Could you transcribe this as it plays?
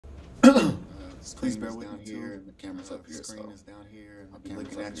Please bear with me here, and the camera's up here, screen is down here, and I'll be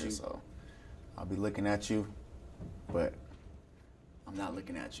looking at you. So I'll be looking at you, but I'm not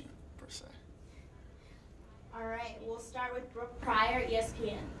looking at you per se. All right, we'll start with Brooke Pryor,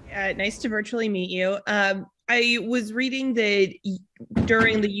 ESPN. Nice to virtually meet you. I was reading that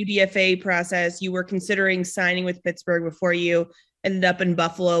during the UDFA process, you were considering signing with Pittsburgh before you ended up in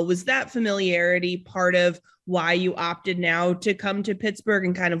Buffalo. Was that familiarity part of why you opted now to come to Pittsburgh,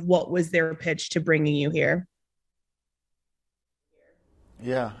 and kind of what was their pitch to bringing you here?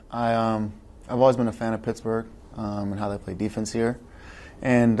 Yeah, I've always been a fan of Pittsburgh and how they play defense here.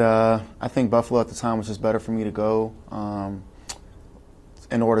 And I think Buffalo at the time was just better for me to go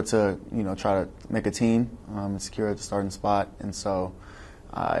in order to, try to make a team and secure the starting spot. And so,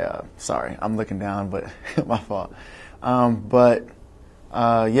 sorry, I'm looking down, but my fault.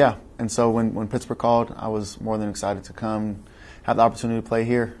 Yeah. And so when Pittsburgh called, I was more than excited to come, have the opportunity to play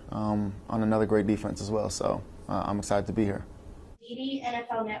here on another great defense as well. So I'm excited to be here. DD,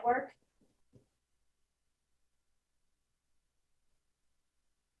 NFL Network.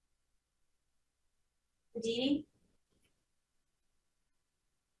 Aditi?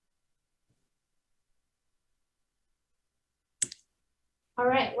 All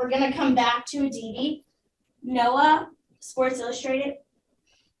right, we're going to come back to Aditi. Noah, Sports Illustrated.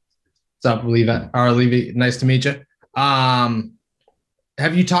 What's up, Levi? Nice to meet you.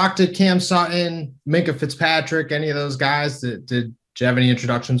 Have you talked to Cam Sutton, Minka Fitzpatrick, any of those guys? Did you have any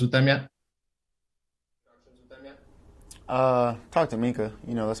introductions with them yet? Talked to Minka.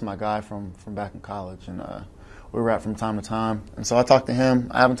 That's my guy from back in college, and we rap from time to time. And so I talked to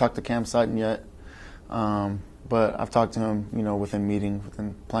him. I haven't talked to Cam Sutton yet, but I've talked to him, within meetings,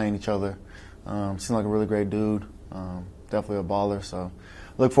 within playing each other. Seems like a really great dude. Definitely a baller. So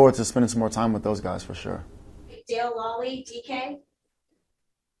look forward to spending some more time with those guys for sure. Dale Lawley, DK.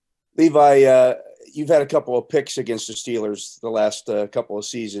 Levi, you've had a couple of picks against the Steelers the last couple of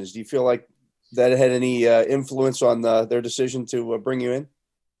seasons. Do you feel like that had any influence on their decision to bring you in?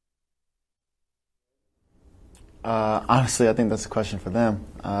 Honestly, I think that's a question for them.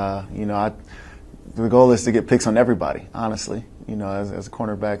 The goal is to get picks on everybody, honestly, as a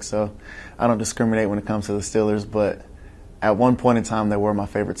cornerback. So I don't discriminate when it comes to the Steelers, but at one point in time, they were my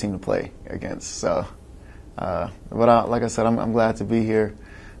favorite team to play against. So, like I said, I'm glad to be here.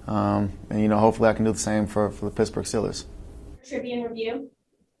 And, hopefully I can do the same for the Pittsburgh Steelers. Tribune Review.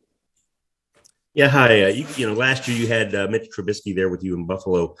 Yeah, hi. Last year you had Mitch Trubisky there with you in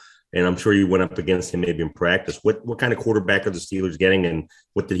Buffalo, and I'm sure you went up against him maybe in practice. What kind of quarterback are the Steelers getting, and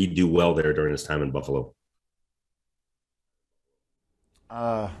what did he do well there during his time in Buffalo?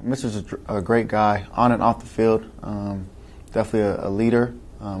 Mitch is a great guy on and off the field. Definitely a leader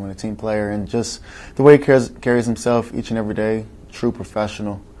and a team player, and just the way he carries himself each and every day, true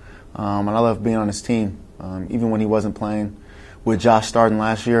professional. And I love being on his team. Even when he wasn't playing with Josh starting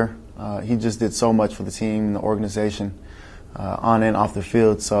last year, he just did so much for the team and the organization on and off the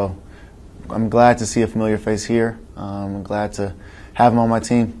field. So I'm glad to see a familiar face here. I'm glad to have him on my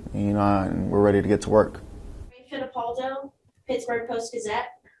team, and we're ready to get to work. Ray Fittipaldo, Pittsburgh Post-Gazette.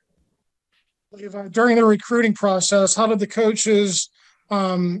 During the recruiting process, how did the coaches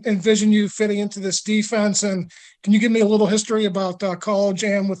envision you fitting into this defense? And can you give me a little history about college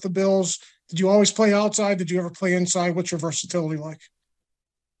and with the Bills? Did you always play outside? Did you ever play inside? What's your versatility like?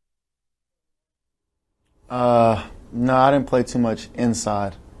 No, I didn't play too much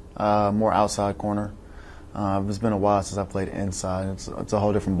inside, more outside corner. It's been a while since I played inside. It's a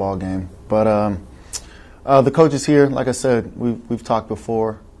whole different ball game. But the coaches here, like I said, we've talked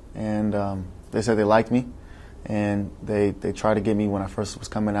before, and they said they liked me, and they tried to get me when I first was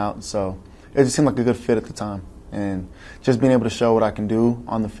coming out. So it just seemed like a good fit at the time. And just being able to show what I can do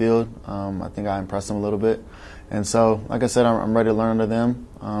on the field, I think I impressed them a little bit. And so, like I said, I'm ready to learn under them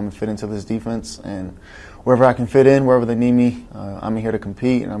and fit into this defense. And wherever I can fit in, wherever they need me, I'm here to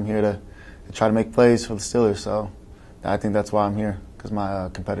compete, and I'm here to try to make plays for the Steelers. So I think that's why I'm here, because my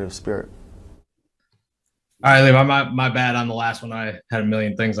competitive spirit. All right, Levi, my bad on the last one. I had a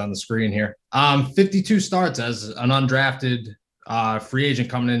million things on the screen here. 52 starts as an undrafted free agent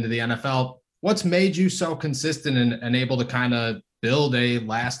coming into the NFL. What's made you so consistent and able to kind of build a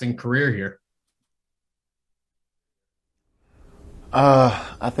lasting career here?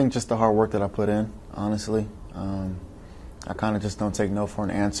 I think just the hard work that I put in, honestly. I kind of just don't take no for an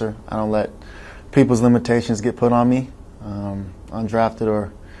answer. I don't let people's limitations get put on me. Undrafted,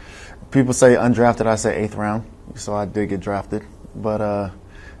 or people say undrafted, I say 8th round. So I did get drafted. But,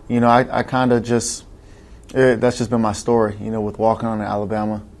 I kind of just, that's just been my story, with walking on to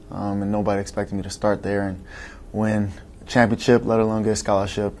Alabama and nobody expected me to start there and win a championship, let alone get a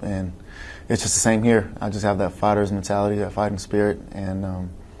scholarship. And it's just the same here. I just have that fighter's mentality, that fighting spirit, and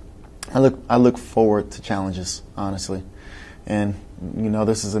I look forward to challenges, honestly. And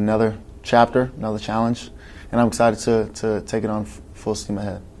this is another chapter, another challenge, and I'm excited to take it on full steam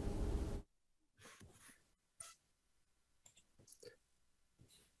ahead.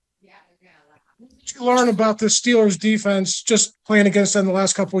 What did you learn about the Steelers defense just playing against them the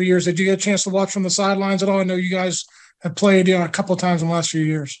last couple of years? Did you get a chance to watch from the sidelines at all? I know you guys have played a couple of times in the last few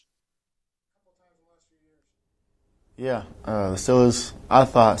years. Yeah, the Steelers, I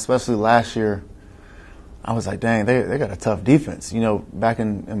thought, especially last year, I was like, dang, they got a tough defense. Back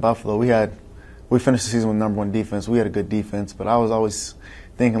in Buffalo, we finished the season with #1 defense. We had a good defense, but I was always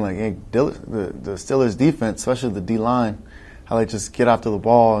thinking like, hey, the Steelers defense, especially the D-line, how they just get after the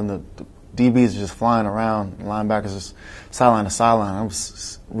ball and the DBs are just flying around, and linebackers just sideline to sideline. I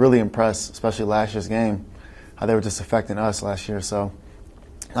was really impressed, especially last year's game, how they were just affecting us last year. So,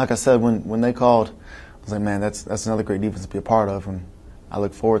 like I said, when they called, I was like, man, that's another great defense to be a part of, and I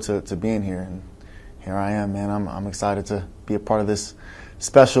look forward to being here. And here I am, man. I'm excited to be a part of this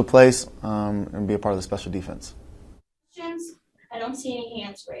special place and be a part of the special defense. Questions? I don't see any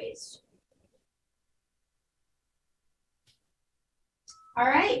hands raised. All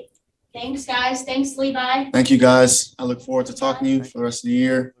right. Thanks, guys. Thanks, Levi. Thank you, guys. I look forward to talking to you for the rest of the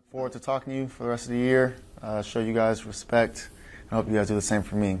year. Show you guys respect. I hope you guys do the same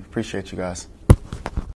for me. Appreciate you guys.